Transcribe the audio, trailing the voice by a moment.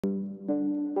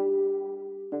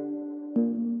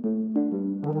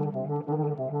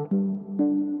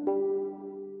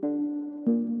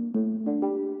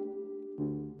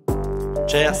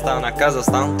Astana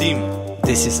Qazaqstan team.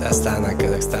 This is Astana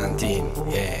Qazaqstan team.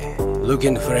 Yeah,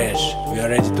 looking fresh. We are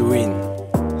ready to win.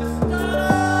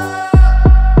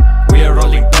 We are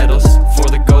rolling pedals for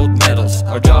the gold medals.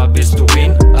 Our job is to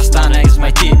win. Astana is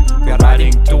my team. We are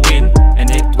riding to win,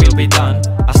 and it will be done.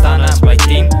 Astana is my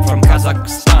team from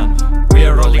Kazakhstan. We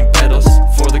are rolling pedals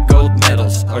for the gold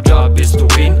medals. Our job is to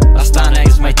win. Astana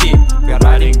is my team. We are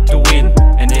riding to win,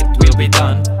 and it will be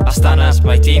done. Astana is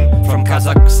my team from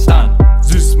Kazakhstan.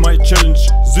 This is my challenge,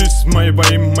 this is my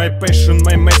way, my passion,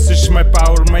 my message, my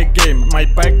power, my game. My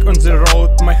back on the road,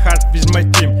 my heart with my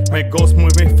team. My goals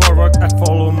moving forward, I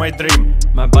follow my dream.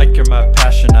 My bike, you're my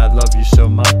passion, I love you so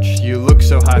much. You look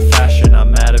so high fashion,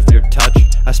 I'm mad of your touch.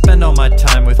 I spend all my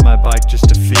time with my bike just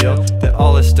to feel that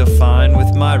all is still fine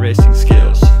with my racing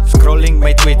skills. Scrolling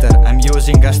my Twitter, I'm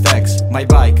using hashtags. My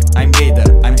bike, I'm leader,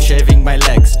 I'm shaving my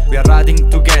legs. We are riding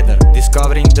together,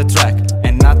 discovering the track,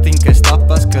 and nothing can stop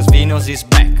us cause Venus is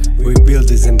back. We build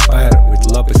this empire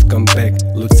with Lopez compact,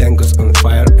 Lutsenko's on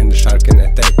fire and the shark can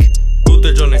attack. Tutto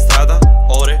il giorno in strada,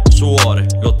 ore su ore,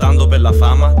 lottando per la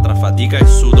fama tra fatica e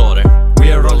sudore.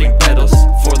 We are rolling pedals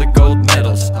for the gold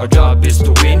medals. Our job is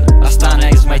to win.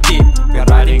 Astana is my team. We are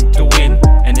riding to win,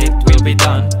 and it will be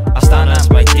done. Astana is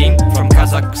my team from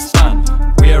Kazakhstan.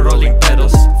 We are rolling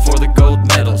pedals for the gold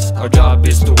medals. Our job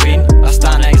is to win.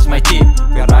 Astana is my team.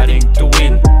 We are riding to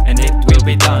win, and it will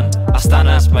be done.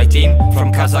 Astana is my team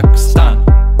from Kazakhstan.